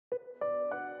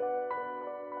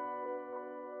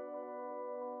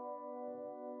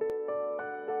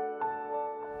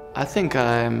I think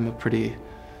I'm a pretty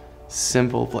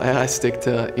simple player. I stick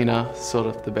to, sort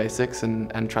of the basics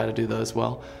and try to do those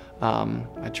well.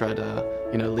 I try to,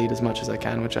 lead as much as I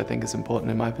can, which I think is important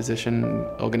in my position,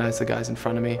 and organize the guys in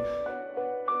front of me.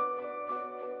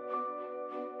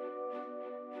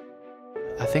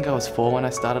 I think I was 4 when I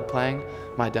started playing.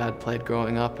 My dad played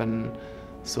growing up, and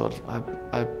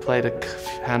I played a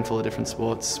handful of different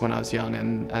sports when I was young,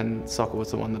 and soccer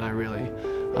was the one that I really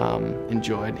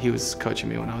enjoyed. He was coaching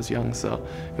me when I was young, so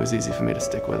it was easy for me to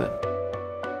stick with it.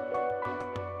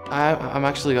 I'm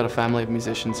actually got a family of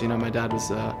musicians. My dad was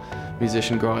a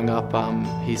musician growing up.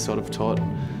 He sort of taught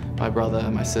my brother,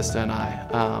 my sister, and I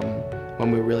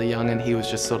when we were really young, and he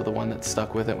was just sort of the one that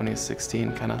stuck with it when he was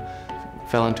 16, kind of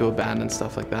fell into a band and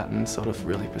stuff like that, and sort of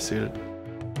really pursued it.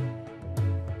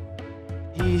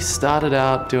 He started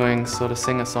out doing sort of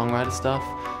singer-songwriter stuff.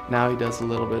 Now he does a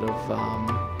little bit of,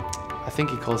 I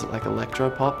think he calls it like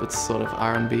electro-pop. It's sort of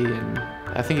R&B, and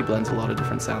I think he blends a lot of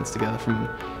different sounds together from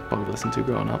what we've listened to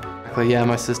growing up. Yeah,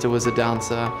 my sister was a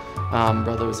dancer,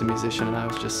 brother was a musician, and I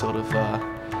was just sort of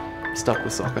stuck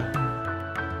with soccer.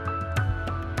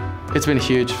 It's been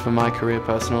huge for my career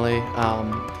personally.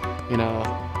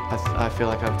 I feel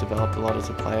like I've developed a lot as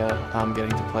a player.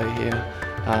 Getting to play here,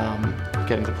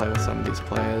 getting to play with some of these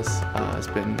players has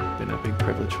been a big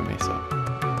privilege for me. So.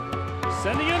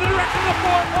 Sending it in the direction of the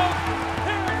four post.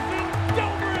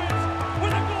 Delbridge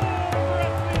with a goal for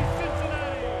FC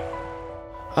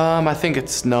Cincinnati. I think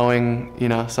it's knowing,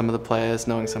 some of the players,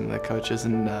 knowing some of the coaches,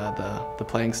 and the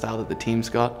playing style that the team's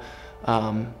got.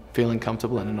 Feeling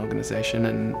comfortable in an organization,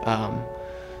 and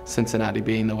Cincinnati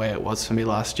being the way it was for me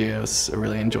last year, it was a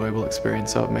really enjoyable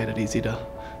experience, so it made it easy to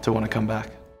want to come back.